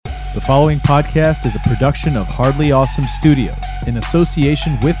The following podcast is a production of Hardly Awesome Studios in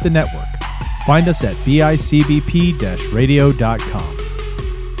association with the network. Find us at bicbp-radio.com.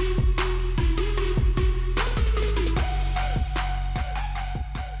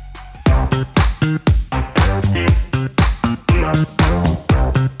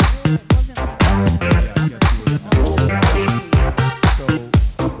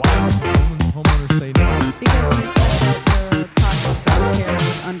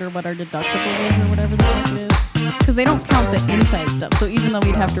 Our deductible is or whatever the fuck it is, because they don't count the inside stuff. So even though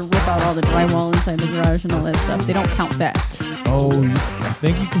we'd have to rip out all the drywall inside the garage and all that stuff, they don't count that. Oh, I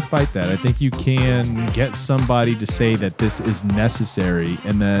think you can fight that. I think you can get somebody to say that this is necessary,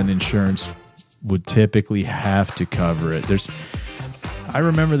 and then insurance would typically have to cover it. I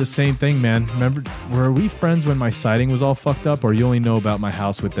remember the same thing, man. Remember, were we friends when my siding was all fucked up, or you only know about my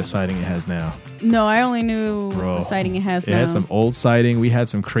house with the siding it has now? No, I only knew the siding it has now. It had some old siding. We had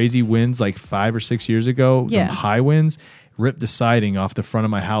some crazy winds like 5 or 6 years ago. Yeah. Some high winds ripped the siding off the front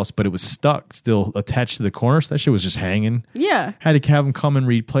of my house, but it was stuck, still attached to the corner. So that shit was just hanging. Yeah. Had to have them come and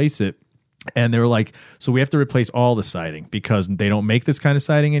replace it. And they were like, so we have to replace all the siding because they don't make this kind of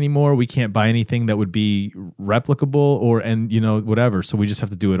siding anymore. We can't buy anything that would be replicable whatever. So we just have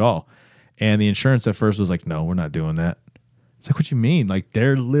to do it all. And the insurance at first was like, no, we're not doing that. It's like, what you mean? Like,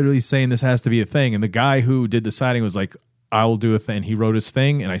 they're literally saying this has to be a thing. And the guy who did the siding was like, I will do a thing. He wrote his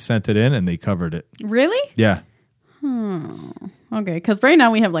thing and I sent it in and they covered it. Really? Yeah. Okay. Because right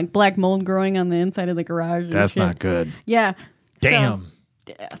now we have like black mold growing on the inside of the garage. That's not good. Yeah. Damn.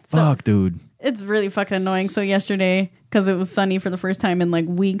 So fuck, dude. It's really fucking annoying. So yesterday, because it was sunny for the first time in like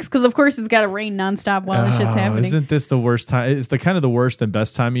weeks, because of course it's got to rain nonstop while this shit's happening. Isn't this the worst time? It's the kind of the worst and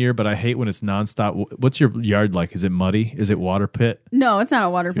best time of year, but I hate when it's nonstop. What's your yard like? Is it muddy? Is it water pit? No, it's not a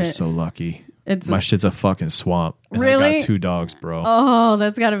water pit. You're so lucky. My shit's a fucking swamp. And really? I got 2 dogs, bro. Oh,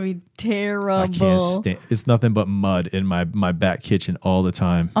 that's got to be terrible. I can't stand. It's nothing but mud in my back kitchen all the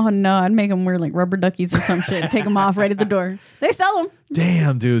time. Oh no, I'd make them wear like rubber duckies or some shit. Take them off right at the door. They sell them.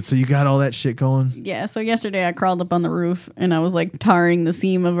 Damn, dude. So you got all that shit going? Yeah. So yesterday I crawled up on the roof and I was like tarring the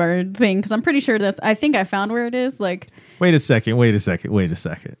seam of our thing because I'm pretty sure I think I found where it is. Like, wait a second.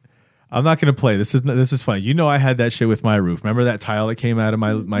 I'm not going to play. This is funny. You know, I had that shit with my roof. Remember that tile that came out of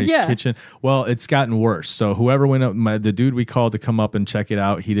my kitchen? Well, it's gotten worse. So whoever went up, the dude we called to come up and check it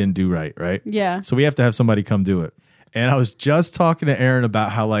out, he didn't do right? Yeah. So we have to have somebody come do it. And I was just talking to Erin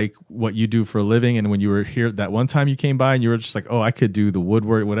about how like what you do for a living. And when you were here that one time you came by and you were just like, oh, I could do the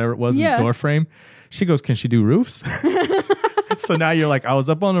woodwork, whatever it was in the door frame. She goes, can she do roofs? So now you're like, I was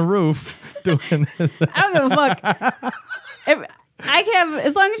up on the roof doing this. I don't give a fuck.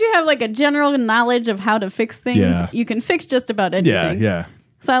 As long as you have like a general knowledge of how to fix things, you can fix just about anything. Yeah.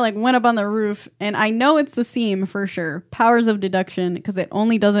 So I like went up on the roof and I know it's the seam for sure. Powers of deduction, because it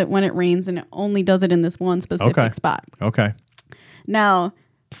only does it when it rains and it only does it in this one specific spot. Okay. Now,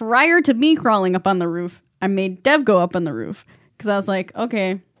 prior to me crawling up on the roof, I made Dev go up on the roof because I was like,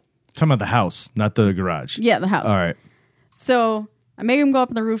 okay. Talking about the house, not the garage. Yeah, the house. All right. So I made him go up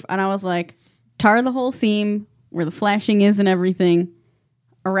on the roof and I was like, tar the whole seam where the flashing is and everything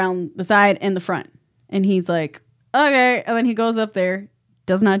around the side and the front. And he's like, okay. And then he goes up there,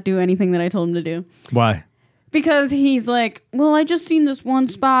 does not do anything that I told him to do. Why? Because he's like, well, I just seen this one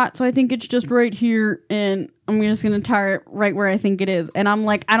spot, so I think it's just right here, and I'm just going to tar it right where I think it is. And I'm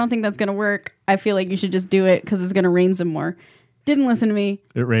like, I don't think that's going to work. I feel like you should just do it because it's going to rain some more. Didn't listen to me.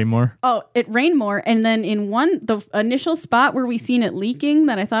 It rained more? Oh, it rained more. And then in the initial spot where we seen it leaking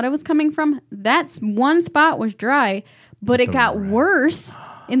that I thought it was coming from, that one spot was dry, but it got worse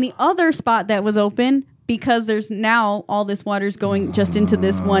in the other spot that was open because there's now all this water's going just into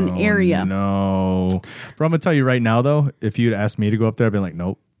this one area. No. Bro, I'm going to tell you right now, though, if you'd asked me to go up there, I'd be like,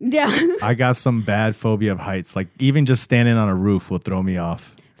 nope. Yeah. I got some bad phobia of heights. Like, even just standing on a roof will throw me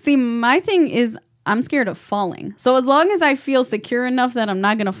off. See, my thing is I'm scared of falling. So as long as I feel secure enough that I'm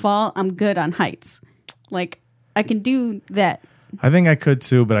not going to fall, I'm good on heights. Like, I can do that. I think I could,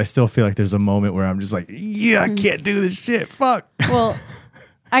 too, but I still feel like there's a moment where I'm just like, yeah, I can't do this shit. Fuck. Well,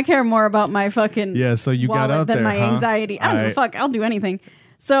 I care more about my fucking so you got up than there, my anxiety. I don't give a fuck. I'll do anything.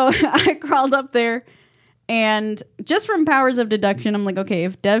 So I crawled up there, and just from powers of deduction, I'm like, okay,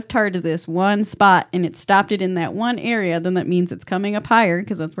 if Dev tarred this one spot and it stopped it in that one area, then that means it's coming up higher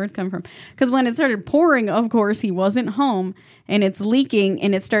because that's where it's coming from. Because when it started pouring, of course, he wasn't home, and it's leaking,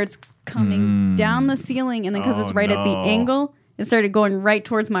 and it starts coming down the ceiling, and then because it's right at the angle, it started going right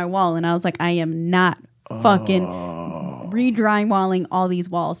towards my wall, and I was like, I am not fucking re-drywalling all these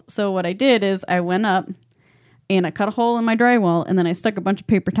walls. So what I did is I went up and I cut a hole in my drywall, and then I stuck a bunch of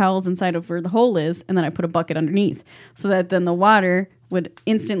paper towels inside of where the hole is, and then I put a bucket underneath so that then the water would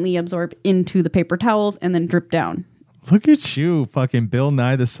instantly absorb into the paper towels and then drip down. Look at you, fucking Bill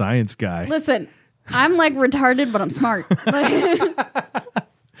Nye the Science Guy. Listen, I'm like retarded, but I'm smart.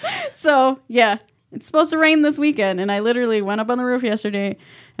 So, yeah, it's supposed to rain this weekend. And I literally went up on the roof yesterday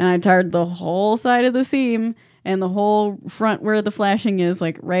and I tarred the whole side of the seam and the whole front where the flashing is,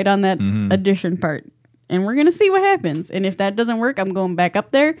 like right on that addition part. And we're going to see what happens. And if that doesn't work, I'm going back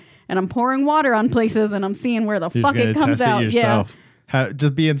up there and I'm pouring water on places and I'm seeing where the fuck it comes test out. It yourself. Yeah.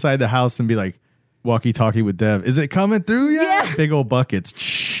 Just be inside the house and be like, walkie-talkie with Dev. Is it coming through yet? Yeah. Big old buckets.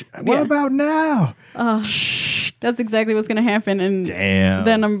 Shh. What about now? That's exactly what's going to happen. And damn.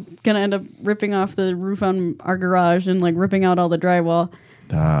 Then I'm going to end up ripping off the roof on our garage and like ripping out all the drywall.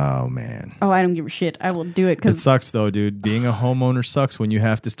 Oh, man. Oh, I don't give a shit. I will do it. It sucks, though, dude. Being a homeowner sucks when you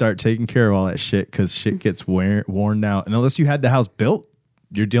have to start taking care of all that shit because shit gets worn out. And unless you had the house built,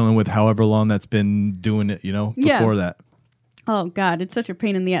 you're dealing with however long that's been doing it, before that. Oh, God, it's such a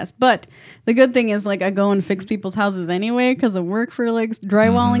pain in the ass. But the good thing is, like, I go and fix people's houses anyway because I work for, like,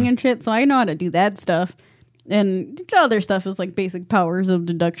 drywalling and shit. So I know how to do that stuff. And the other stuff is, like, basic powers of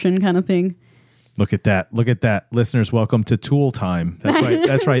deduction kind of thing. Look at that. Look at that. Listeners, welcome to Tool Time. That's right.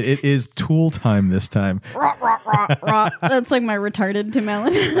 That's right. It is Tool Time this time. That's like my retarded Tim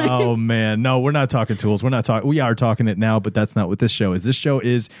Allen. Oh, man. No, we're not talking tools. We are talking it now, but that's not what this show is. This show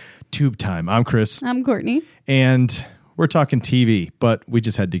is Tube Time. I'm Chris. I'm Courtney. And we're talking TV, but we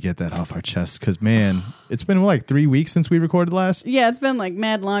just had to get that off our chest because, man, it's been like 3 weeks since we recorded last. Yeah, it's been like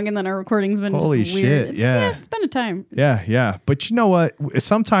mad long, and then our recording's been holy just shit, weird. yeah, it's been a time. Yeah. But you know what?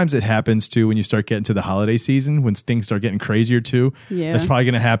 Sometimes it happens too when you start getting to the holiday season when things start getting crazier too. Yeah, that's probably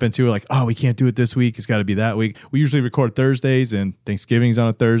going to happen too. Like, oh, we can't do it this week. It's got to be that week. We usually record Thursdays, and Thanksgiving's on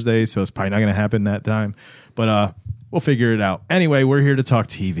a Thursday, so it's probably not going to happen that time. But we'll figure it out. Anyway, we're here to talk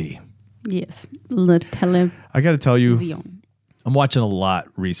TV. Yes, le television. I got to tell you, I'm watching a lot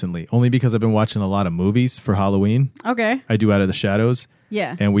recently, only because I've been watching a lot of movies for Halloween. Okay. I do Out of the Shadows.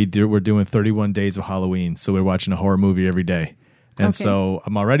 Yeah. And we're doing 31 days of Halloween, so we're watching a horror movie every day. And so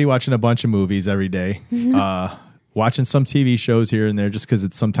I'm already watching a bunch of movies every day, watching some TV shows here and there just because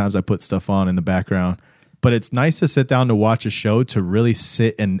sometimes I put stuff on in the background. But it's nice to sit down to watch a show to really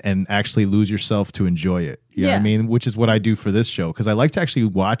sit and actually lose yourself to enjoy it. You know what I mean? Which is what I do for this show because I like to actually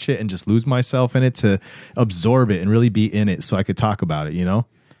watch it and just lose myself in it to absorb it and really be in it so I could talk about it,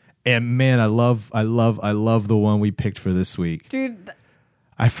 And man, I love the one we picked for this week. Dude,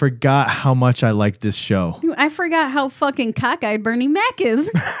 I forgot how much I like this show. Dude, I forgot how fucking cockeyed Bernie Mac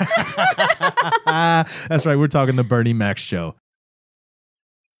is. That's right. We're talking the Bernie Mac show.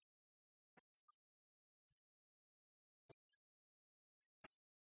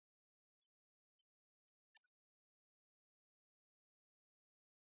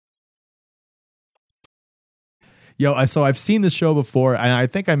 So I've seen this show before, and I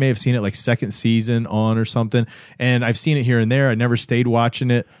think I may have seen it like second season on or something, and I've seen it here and there. I never stayed watching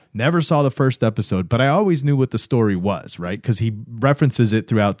it, never saw the first episode, but I always knew what the story was, right? Because he references it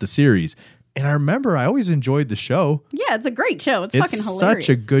throughout the series. And I remember I always enjoyed the show. Yeah, it's a great show. It's fucking hilarious.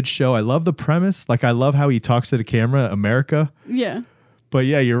 Such a good show. I love the premise. Like, I love how he talks to the camera, America. Yeah. But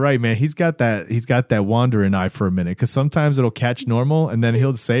yeah, you're right, man. He's got that wandering eye for a minute because sometimes it'll catch normal and then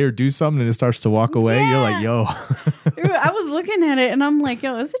he'll say or do something and it starts to walk away. Yeah. You're like, yo. Dude, I was looking at it and I'm like,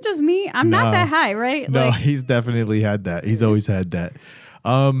 yo, is it just me? I'm not that high, right? No, he's definitely had that. He's always had that.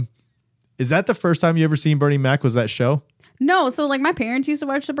 Is that the first time you ever seen Bernie Mac? Was that show? No. So like my parents used to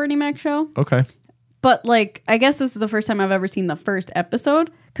watch the Bernie Mac show. Okay. But like, I guess this is the first time I've ever seen the first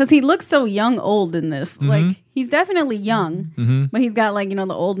episode because he looks so young old in this. Mm-hmm. Like he's definitely young, but he's got like,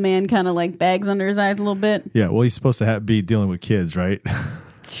 the old man kind of like bags under his eyes a little bit. Yeah. Well, he's supposed to be dealing with kids, right?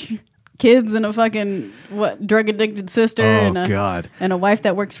 Kids and a fucking drug addicted sister and a wife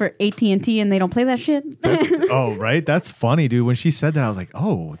that works for AT&T and they don't play that shit. Right. That's funny, dude. When she said that, I was like,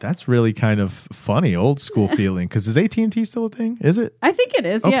 oh, that's really kind of funny, old school feeling. Because is AT&T still a thing? Is it? I think it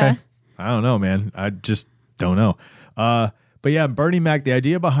is. Okay. Yeah. I don't know, man. I just don't know. But yeah, Bernie Mac, the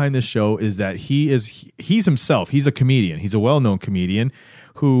idea behind this show is that he's himself. He's a comedian. He's a well-known comedian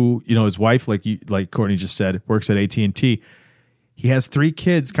who, his wife, like Courtney just said, works at AT&T. He has 3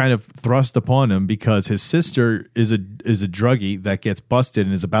 kids kind of thrust upon him because his sister is a druggie that gets busted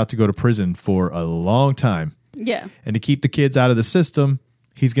and is about to go to prison for a long time. Yeah. And to keep the kids out of the system,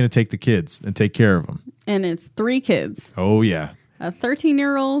 he's going to take the kids and take care of them. And it's 3 kids. Oh, yeah. A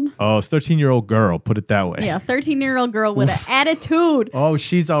 13-year-old. Oh, it's a 13-year-old girl. Put it that way. Yeah, 13-year-old girl with an attitude. Oh,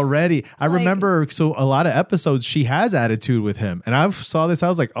 she's already. I remember. So a lot of episodes, she has attitude with him, and I saw this. I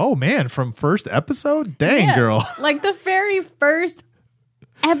was like, oh man, from first episode, dang girl. Like the very first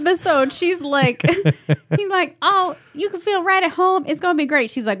episode, she's like, he's like, oh, you can feel right at home. It's going to be great.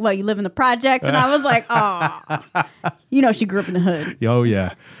 She's like, well, you live in the projects? And I was like, oh, you know, she grew up in the hood. Oh,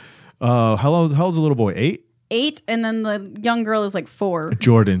 yeah. How old's the little boy? 8? 8, and then the young girl is like 4.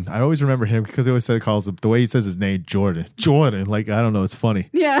 Jordan. I always remember him because he always calls him, the way he says his name, Jordan. Jordan. Like, I don't know. It's funny.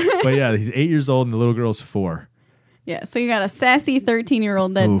 Yeah. But yeah, he's 8 years old and the little girl's 4. Yeah. So you got a sassy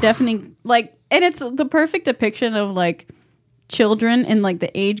 13-year-old that definitely, like, and it's the perfect depiction of like children in like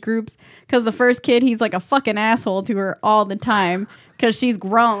the age groups. Because the first kid, he's like a fucking asshole to her all the time. Because she's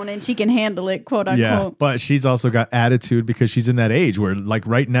grown and she can handle it, quote unquote. Yeah, but she's also got attitude because she's in that age where, like,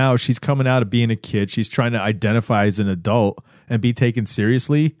 right now she's coming out of being a kid. She's trying to identify as an adult and be taken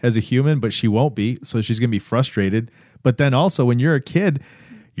seriously as a human, but she won't be. So she's gonna be frustrated. But then also, when you're a kid,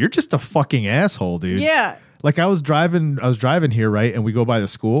 you're just a fucking asshole, dude. Yeah. Like I was driving here, right, and we go by the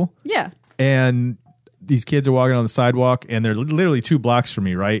school. Yeah. And these kids are walking on the sidewalk, and they're literally 2 blocks from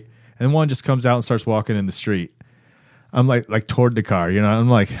me, right? And one just comes out and starts walking in the street. I'm like toward the car, you know. I'm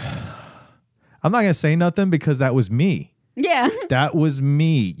like, I'm not gonna say nothing because that was me. Yeah. That was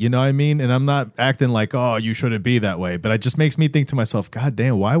me. You know what I mean? And I'm not acting like, oh, you shouldn't be that way. But it just makes me think to myself, God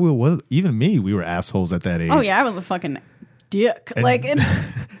damn, why even me? We were assholes at that age. Oh yeah, I was a fucking dick. And, like,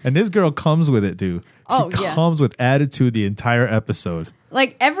 and this girl comes with it, dude. She comes with attitude the entire episode.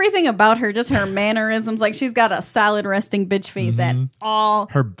 Like everything about her, just her mannerisms. Like she's got a solid resting bitch face at all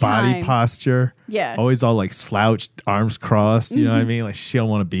her body times. Posture. Yeah. Always all like slouched, arms crossed. You know what I mean? Like she don't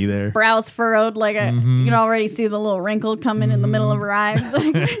want to be there. Brows furrowed. Like you can already see the little wrinkle coming in the middle of her eyes.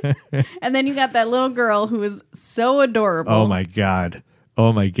 And then you got that little girl who is so adorable. Oh my God.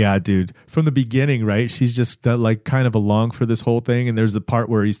 Oh my God, dude. From the beginning, right? She's just like kind of along for this whole thing. And there's the part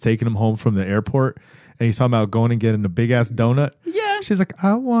where he's taking him home from the airport and he's talking about going and getting a big ass donut. Yeah. She's like,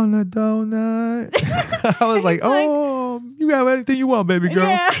 I want a donut. I was like, oh, you have anything you want, baby girl.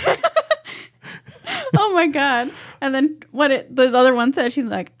 Yeah. Oh my God. And then the other one says, she's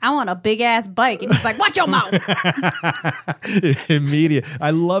like, I want a big ass bike. And he's like, watch your mouth. Immediate.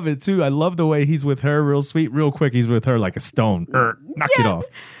 I love it too. I love the way he's with her real sweet, real quick. He's with her like a stone. Knock it off.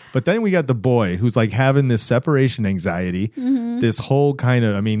 But then we got the boy who's like having this separation anxiety. This whole kind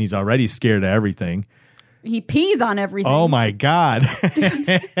of, I mean, he's already scared of everything. He pees on everything. Oh my God.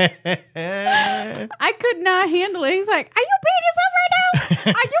 I could not handle it. He's like, are you peeing yourself right now?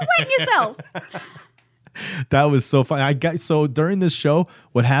 Are you wetting yourself? That was so fun. So during this show,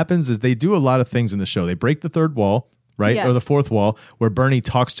 what happens is they do a lot of things in the show. They break the third wall, right? Yeah. Or the fourth wall, where Bernie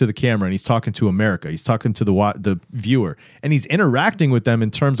talks to the camera and he's talking to America. He's talking to the viewer, and he's interacting with them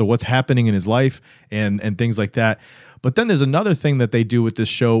in terms of what's happening in his life and things like that. But then there's another thing that they do with this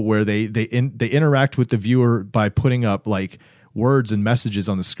show where they interact with the viewer by putting up like words and messages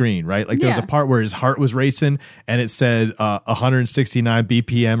on the screen, right? Like there was a part where his heart was racing and it said 169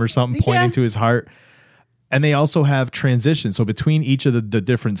 BPM or something pointing to his heart. And they also have transitions. So between each of the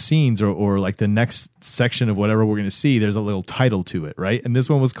different scenes or like the next section of whatever we're going to see, there's a little title to it, right? And this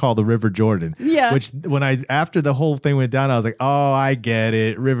one was called The River Jordan. Yeah. Which after the whole thing went down, I was like, oh, I get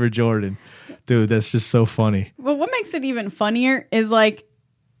it. River Jordan. Dude, that's just so funny. But what makes it even funnier is like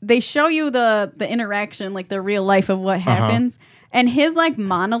they show you the interaction, like the real life of what happens. And his like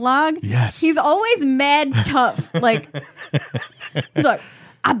monologue. Yes. He's always mad tough. Like, he's like,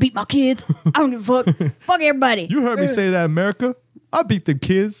 I beat my kids. I don't give a fuck. Fuck everybody. You heard me say that, America. I beat the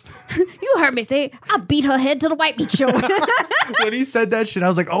kids. You heard me say, I beat her head to the white meat show. When he said that shit, I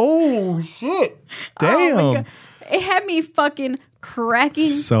was like, oh, shit. Damn. Oh my God. It had me fucking cracking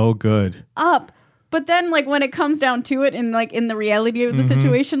so good up. But then, like, when it comes down to it and, like, in the reality of the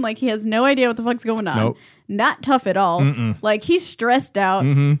situation, like, he has no idea what the fuck's going on. Nope. Not tough at all. Like, he's stressed out.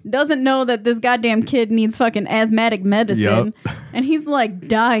 Doesn't know that this goddamn kid needs fucking asthmatic medicine. Yep. And he's, like,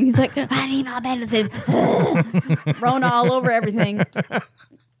 dying. He's like, I need my medicine. Rona all over everything.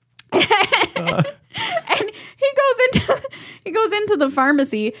 And he goes into the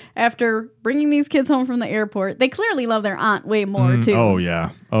pharmacy after bringing these kids home from the airport. They clearly love their aunt way more, too. Oh,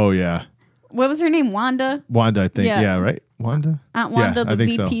 yeah. What was her name? Wanda? Wanda, I think. Yeah. Yeah, right? Wanda? Aunt Wanda, yeah, the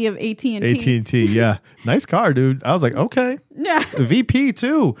VP of AT&T. AT&T, yeah. Nice car, dude. I was like, okay. Yeah. The VP,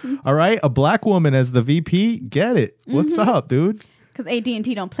 too. All right? A black woman as the VP? Get it. What's up, dude? Because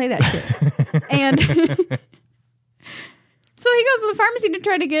AT&T don't play that shit. And so he goes to the pharmacy to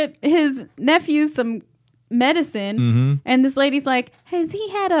try to get his nephew some medicine. And this lady's like, has he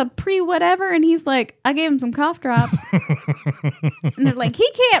had a pre-whatever? And he's like, I gave him some cough drops. And they're like, he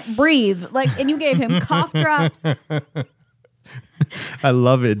can't breathe. Like, and you gave him cough drops. I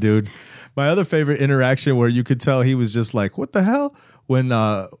love it, dude. My other favorite interaction where you could tell he was just like, what the hell? When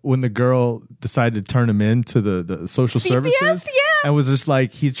the girl decided to turn him in to the social services, and was just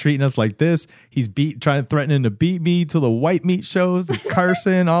like, he's treating us like this. He's threatening to beat me to the white meat shows, the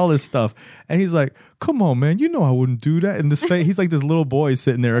cursing, all this stuff. And he's like, come on, man, you know I wouldn't do that. And this face, he's like this little boy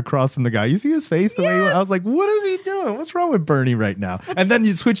sitting there across from the guy. You see his face the way he went? I was like, what is he doing? What's wrong with Bernie right now? And then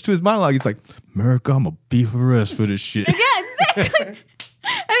you switch to his monologue. He's like, America, I'm a beef arrest for this shit. Yeah, exactly.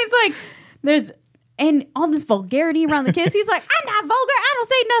 And he's like, there's and all this vulgarity around the kids. He's like, I'm not vulgar. I don't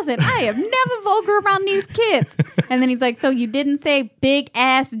say nothing. I am never vulgar around these kids. And then he's like, so you didn't say big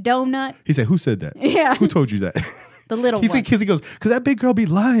ass donut? He said, who said that? Yeah. Who told you that? The little one. He goes, because that big girl be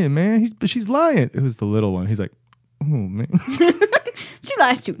lying, man. She's lying. It was the little one. He's like, oh, man. She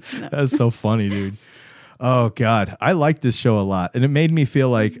lies too. No. That's so funny, dude. Oh, God. I like this show a lot. And it made me feel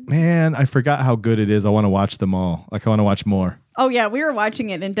like, man, I forgot how good it is. I want to watch them all. Like, I want to watch more. Oh, yeah. We were watching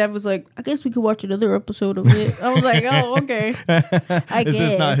it, and Dev was like, I guess we could watch another episode of it. I was like, oh, okay. Is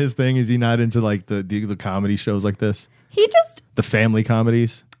this not his thing? Is he not into, like, the comedy shows like this? The family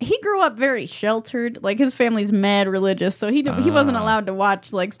comedies? He grew up very sheltered. Like, his family's mad religious, so he wasn't allowed to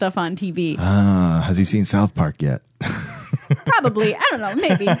watch, like, stuff on TV. Has he seen South Park yet? Probably. I don't know.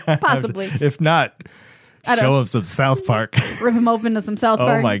 Maybe. Possibly. If not... Show him some South Park. Rip him open to some South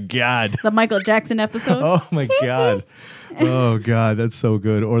Park. Oh, my God. The Michael Jackson episode. Oh, my God. Oh, God. That's so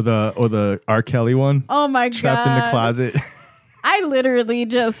good. Or the R. Kelly one. Oh, my God. Trapped in the closet. I literally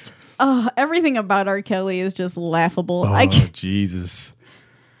just... everything about R. Kelly is just laughable. Oh, Jesus.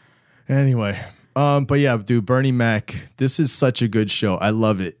 Anyway... but yeah, dude, Bernie Mac, this is such a good show. I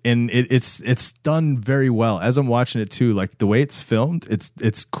love it. And it's done very well. As I'm watching it too, like the way it's filmed,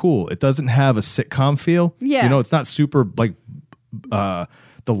 it's cool. It doesn't have a sitcom feel. Yeah. You know, it's not super like the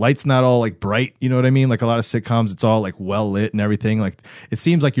light's not all like bright, you know what I mean? Like a lot of sitcoms, it's all like well lit and everything. Like it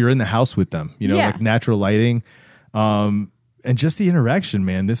seems like you're in the house with them, you know, like natural lighting. And just the interaction,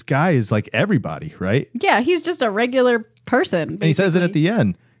 man. This guy is like everybody, right? Yeah, he's just a regular person. Basically. And he says it at the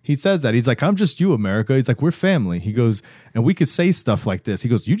end. He says that. He's like, I'm just you, America. He's like, we're family. He goes, and we could say stuff like this. He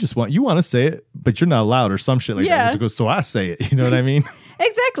goes, you want to say it, but you're not allowed or some shit like that. He goes, so I say it. You know what I mean?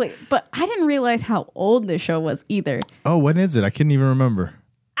 Exactly. But I didn't realize how old this show was either. Oh, when is it? I couldn't even remember.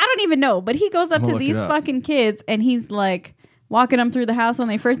 I don't even know. But he goes up to these fucking kids and he's like walking them through the house when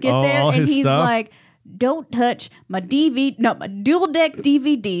they first get there. And he's like, don't touch my dual deck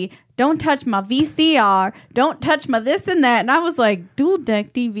DVD. Don't touch my VCR. Don't touch my this and that. And I was like, dual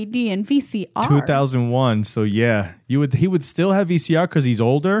deck DVD and VCR. 2001. So yeah, he would still have VCR because he's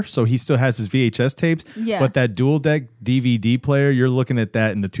older. So he still has his VHS tapes. Yeah. But that dual deck DVD player, you're looking at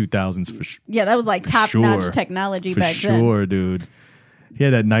that in the 2000s for sure. Yeah, that was like top notch technology back then. For sure, dude. He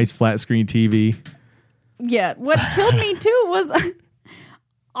had that nice flat screen TV. Yeah. What killed me too was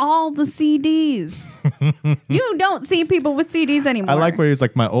all the CDs. You don't see people with CDs anymore. I like where he's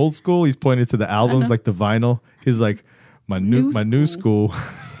like, my old school. He's pointing to the albums, like the vinyl. He's like, my new school.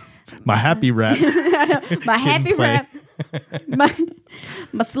 My happy rap. My happy rap.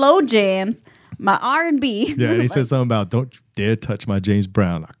 my slow jams. My R&B. Yeah, and he says something about, don't you dare touch my James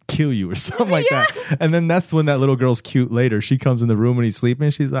Brown. I'll kill you or something like that. And then that's when that little girl's cute later. She comes in the room and he's sleeping.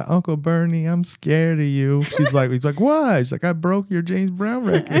 She's like, Uncle Bernie, I'm scared of you. He's like, why? She's like, I broke your James Brown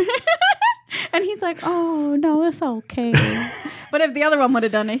record. And he's like, oh, no, it's okay. But if the other one would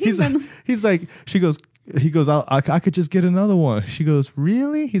have done it, he goes, I could just get another one. She goes,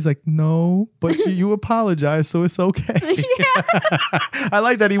 really? He's like, no, but you apologize, so it's okay. Yeah. I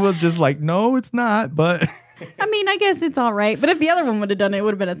like that he was just like, no, it's not, but... I mean, I guess it's all right. But if the other one would have done it, it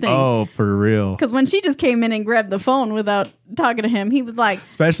would have been a thing. Oh, for real. Because when she just came in and grabbed the phone without talking to him, he was like...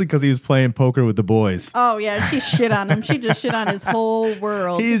 Especially because he was playing poker with the boys. Oh, yeah. She shit on him. She just shit on his whole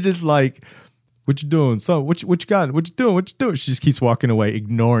world. He's just like... What you doing? So what you got? What you doing? What you doing? She just keeps walking away,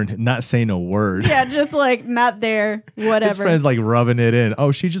 ignoring, not saying a word. Yeah, just like not there, whatever. His friend's like rubbing it in.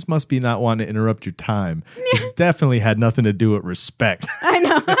 Oh, she just must be not wanting to interrupt your time. It definitely had nothing to do with respect. I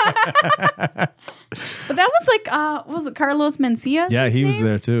know. But that was like, what was it, Carlos Mencia? Yeah, he was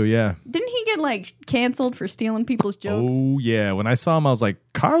there too, yeah. Didn't he get like canceled for stealing people's jokes? Oh, yeah. When I saw him, I was like,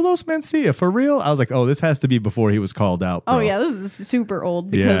 Carlos Mencia, for real? I was like, oh, this has to be before he was called out, bro. Oh, yeah, this is super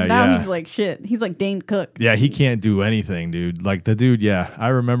old because now he's like shit. He's like Dane Cook. Yeah, he can't do anything, dude. Like the dude, yeah. I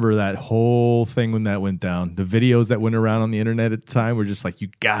remember that whole thing when that went down. The videos that went around on the internet at the time were just like, you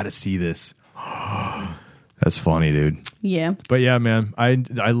gotta see this. That's funny, dude. Yeah. But yeah, man, I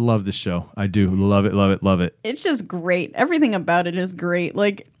love this show. I do. Love it, love it, love it. It's just great. Everything about it is great.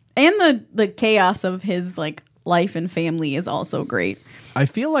 Like, and the chaos of his like life and family is also great. I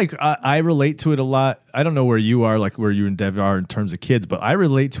feel like I relate to it a lot. I don't know where you are, like where you and Dev are in terms of kids, but I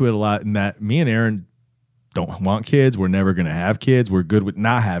relate to it a lot in that me and Aaron don't want kids. We're never going to have kids. We're good with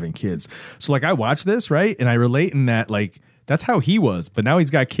not having kids. So like I watch this, right? And I relate in that like that's how he was, but now he's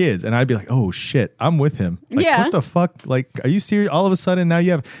got kids. And I'd be like, oh shit, I'm with him. Like, Yeah. what the fuck? Like, are you serious? All of a sudden now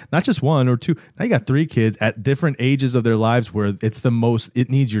you have not just one or two, now you got 3 kids at different ages of their lives where it's the most, it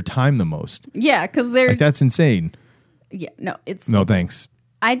needs your time the most. Yeah, because they're Like that's insane. yeah, no, it's No, thanks.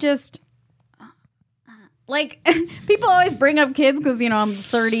 I just like people always bring up kids because I'm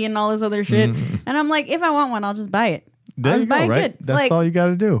 30 and all this other shit, and I'm like, if I want one, I'll just buy it. There I'll you just buy go, a right? kid. That's Like, all you got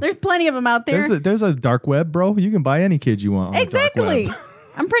to do. There's plenty of them out there. There's a dark web, bro. You can buy any kid you want on the dark Exactly. web.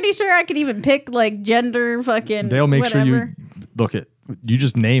 I'm pretty sure I could even pick like gender, fucking. They'll make whatever. sure you look at. You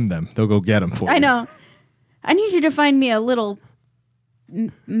just name them. They'll go get them for you. I know. I need you to find me a little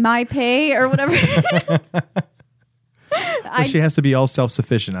my pay or whatever. But she has to be all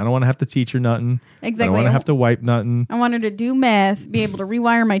self-sufficient. I don't want to have to teach her nothing. Exactly. I don't want to have to wipe nothing. I want her to do math, be able to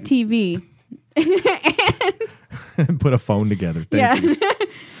rewire my TV. Put a phone together. Thank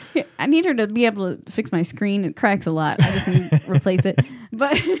you. I need her to be able to fix my screen. It cracks a lot. I just need to replace it.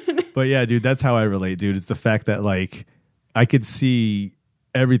 But yeah, dude, that's how I relate, dude. It's the fact that like I could see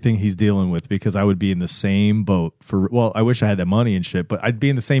everything he's dealing with because I would be in the same boat I wish I had that money and shit, but I'd be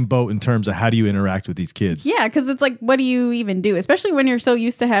in the same boat in terms of how do you interact with these kids? Yeah, because it's like, what do you even do? Especially when you're so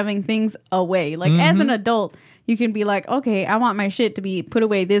used to having things away. Like as an adult, you can be like, okay, I want my shit to be put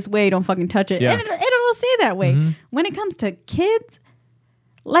away this way. Don't fucking touch it. Yeah. And it'll stay that way. When it comes to kids,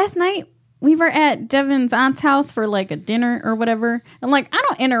 last night we were at Devin's aunt's house for like a dinner or whatever. And like, I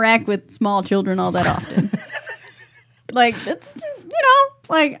don't interact with small children all that often. Like, it's,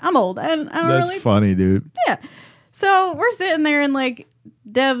 like I'm old. And I don't That's really. funny, dude. Yeah. So we're sitting there and like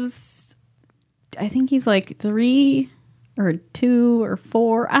Dev's, I think he's like 3 or 2 or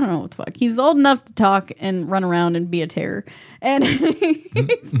 4. I don't know what the fuck. He's old enough to talk and run around and be a terror. And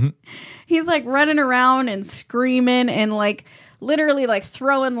he's like running around and screaming and like literally like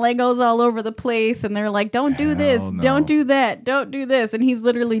throwing Legos all over the place. And they're like, don't do this. no. Don't do that. Don't do this. And he's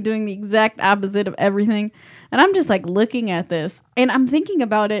literally doing the exact opposite of everything. And I'm just like looking at this and I'm thinking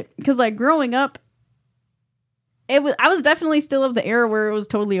about it because like growing up, I was definitely still of the era where it was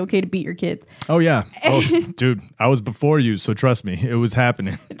totally okay to beat your kids. Oh yeah. Oh, dude, I was before you, so trust me, it was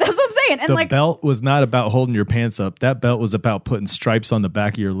happening. That's what I'm saying. And The like belt was not about holding your pants up. That belt was about putting stripes on the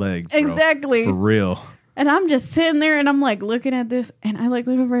back of your legs. Bro. Exactly. For real. And I'm just sitting there and I'm like looking at this and I like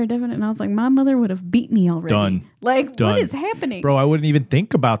look over at Devin and I was like, my mother would have beat me already. Done. Like, Done. what is happening? Bro, I wouldn't even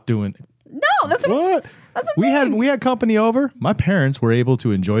think about doing No, that's what I'm saying. we had company over. My parents were able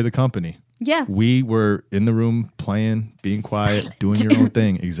to enjoy the company. Yeah. We were in the room playing, being quiet, doing your own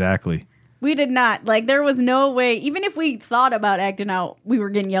thing. Exactly. We did not. Like, there was no way, even if we thought about acting out, we were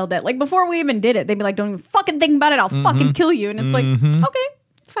getting yelled at. Like, before we even did it, they'd be like, don't even fucking think about it. I'll fucking kill you. And it's like, okay,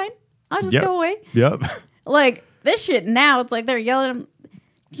 it's fine. I'll just go away. Yep. Like, this shit now, it's like they're yelling at him,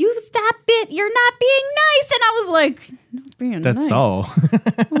 you stop it. You're not being nice. And I was like, not being That's nice. all.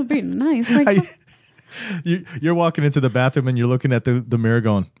 Not being nice. Like, You're walking into the bathroom and you're looking at the mirror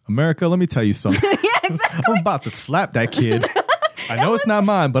going, America, let me tell you something. yeah, exactly. I'm about to slap that kid. I know it's not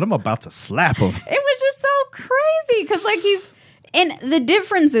mine, but I'm about to slap him. It was just so crazy because like and the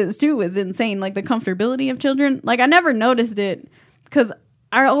differences too is insane. Like the comfortability of children. Like I never noticed it because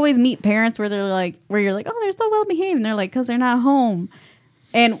I always meet parents where you're like, oh, they're so well behaved. And they're like, because they're not home.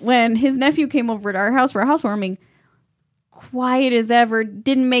 And when his nephew came over to our house for a housewarming, quiet as ever,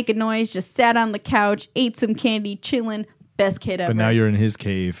 didn't make a noise, just sat on the couch, ate some candy, chilling. Best kid ever. But now you're in his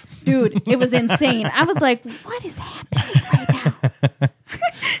cave. Dude, it was insane. I was like, what is happening right now?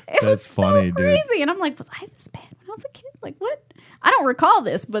 It was funny, so dude. crazy. And I'm like, was I this bad when I was a kid? Like, what? I don't recall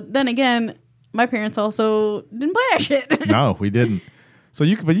this. But then again, my parents also didn't play that shit. No, we didn't. So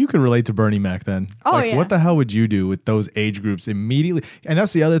you could relate to Bernie Mac then. Oh, like, yeah. What the hell would you do with those age groups immediately? And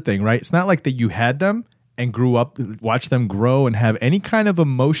that's the other thing, right? It's not like that you had them and grew up, watch them grow and have any kind of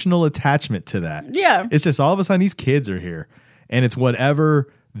emotional attachment to that. Yeah. It's just all of a sudden these kids are here. And it's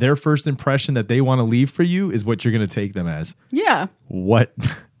whatever their first impression that they want to leave for you is what you're going to take them as. Yeah. What?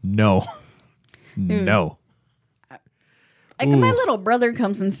 No. No. Like my little brother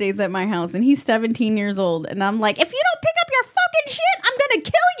comes and stays at my house and he's 17 years old. And I'm like, if you don't pick up your fucking shit, I'm going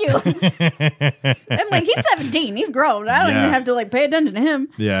to kill you. I'm like, he's 17. He's grown. I don't Yeah. even have to like pay attention to him.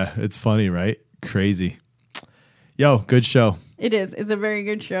 Yeah, it's funny, right? Crazy. Yo, good show. It is. It's a very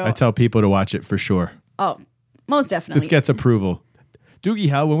good show. I tell people to watch it for sure. Oh, most definitely. This gets approval. Doogie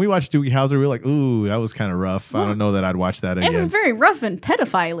Howser, when we watched Doogie Howser, we were like, ooh, that was kind of rough. I don't know that I'd watch that It was again. very rough and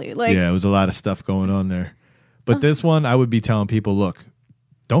pedophile-y. Like, Yeah, it was a lot of stuff going on there. But this one, I would be telling people, look,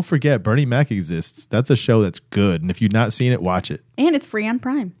 don't forget Bernie Mac exists. That's a show that's good. And if you've not seen it, watch it. And it's free on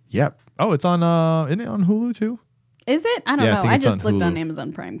Prime. Yep. Oh, it's on, isn't it on Hulu too? Is it? I don't Yeah, I know. think I it's just on looked Hulu. on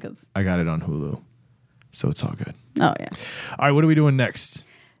Amazon Prime because. I got it on Hulu. So it's all good. Oh, yeah. All right, what are we doing next?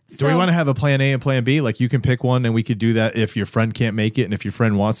 Do we want to have a plan A and plan B? Like you can pick one and we could do that if your friend can't make it. And if your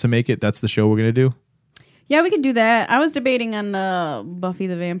friend wants to make it, that's the show we're going to do. Yeah, we could do that. I was debating on Buffy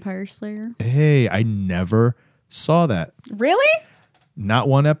the Vampire Slayer. Hey, I never saw that. Really? Not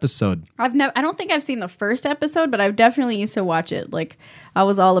one episode. I don't think I've seen the first episode, but I've definitely used to watch it. Like I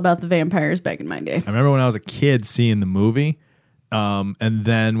was all about the vampires back in my day. I remember when I was a kid seeing the movie. And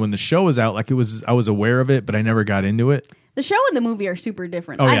then when the show was out, I was aware of it, but I never got into it. The show and the movie are super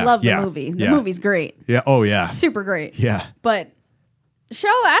different. Oh, I yeah, love the yeah, movie. The yeah. movie's great. Yeah. Oh, yeah. Super great. Yeah. But show,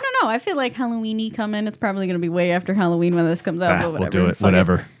 I don't know. I feel like Halloween-y coming. It's probably going to be way after Halloween when this comes out. But We'll whatever. do it.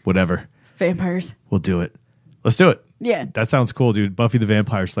 Fuck Whatever. Vampires. We'll do it. Let's do it. Yeah. That sounds cool, dude. Buffy the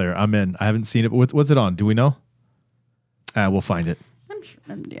Vampire Slayer. I'm in. I haven't seen it. What's it on? Do we know? We'll find it. I'm sure.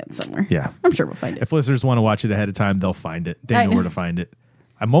 Yeah, it's somewhere. Yeah. I'm sure we'll find it. If listeners want to watch it ahead of time, they'll find it. They I know know. where to find it.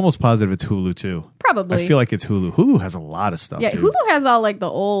 I'm almost positive it's Hulu too. Probably. I feel like it's Hulu. Hulu has a lot of stuff. Yeah, dude. Hulu has all like the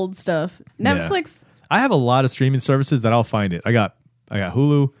old stuff. Netflix. I have a lot of streaming services that I'll find it. I got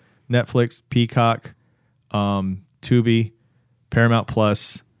Hulu, Netflix, Peacock, Tubi, Paramount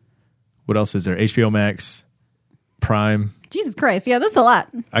Plus. What else is there? HBO Max, Prime. Jesus Christ. Yeah, that's a lot.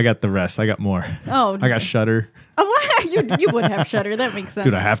 I got the rest. I got more. Oh, I got Shudder. you would have Shudder. That makes sense.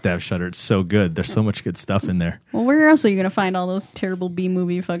 Dude, I have to have Shudder. It's so good. There's so much good stuff in there. Well, where else are you going to find all those terrible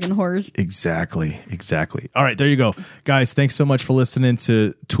B-movie fucking horrors? Exactly. All right, there you go. Guys, thanks so much for listening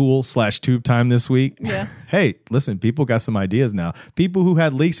to Tool/Tube Time this week. Yeah. Hey, listen, people got some ideas now. People who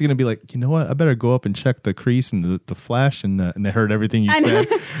had leaks are going to be like, you know what? I better go up and check the crease and the flash and they heard everything you said.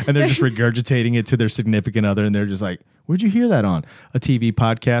 And they're just regurgitating it to their significant other. And they're just like, where'd you hear that on? A TV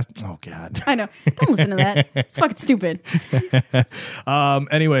podcast? Oh, God. I know. Don't listen to that. It's fucking stupid.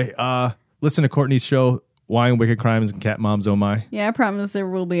 Anyway, listen to Courtney's show, Why and Wicked Crimes and Cat Moms Oh My. Yeah, I promise there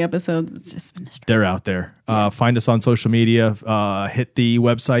will be episodes. It's just been a struggle. They're out there. Find us on social media. Hit the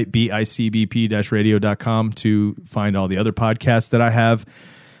website, bicbp-radio.com, to find all the other podcasts that I have.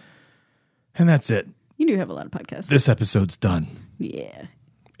 And that's it. You do have a lot of podcasts. This episode's done. Yeah.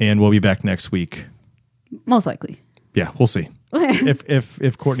 And we'll be back next week. Most likely. Yeah, we'll see.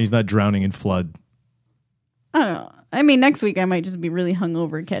 if Courtney's not drowning in flood. I don't know. I mean, next week I might just be really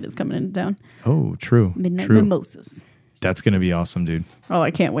hungover. Cat is coming into town. Oh, true. Midnight True. Mimosas. That's going to be awesome, dude. Oh,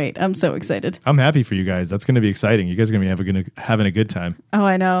 I can't wait. I'm so excited. I'm happy for you guys. That's going to be exciting. You guys are going to be having a good time. Oh,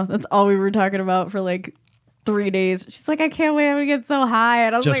 I know. That's all we were talking about for like 3 days. She's like, I can't wait. I'm going to get so high.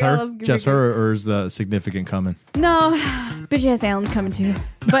 And I was Just like, her? oh, this is Just gonna be her, or is the significant coming? great. No. Bitch ass Alan's coming too.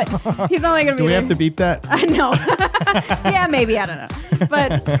 But he's only going to be Do we there. have to beep that? I know. Yeah, maybe. I don't know.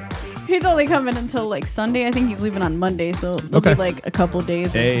 But he's only coming until like Sunday. I think he's leaving on Monday. So it'll Okay. be like a couple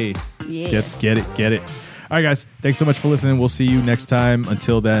days. Hey, Yeah. get it. All right, guys. Thanks so much for listening. We'll see you next time.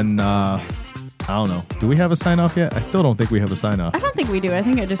 Until then, I don't know. Do we have a sign off yet? I still don't think we have a sign off. I don't think we do. I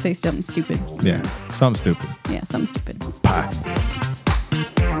think I just say something stupid. Yeah, something stupid. Yeah, something stupid. Bye.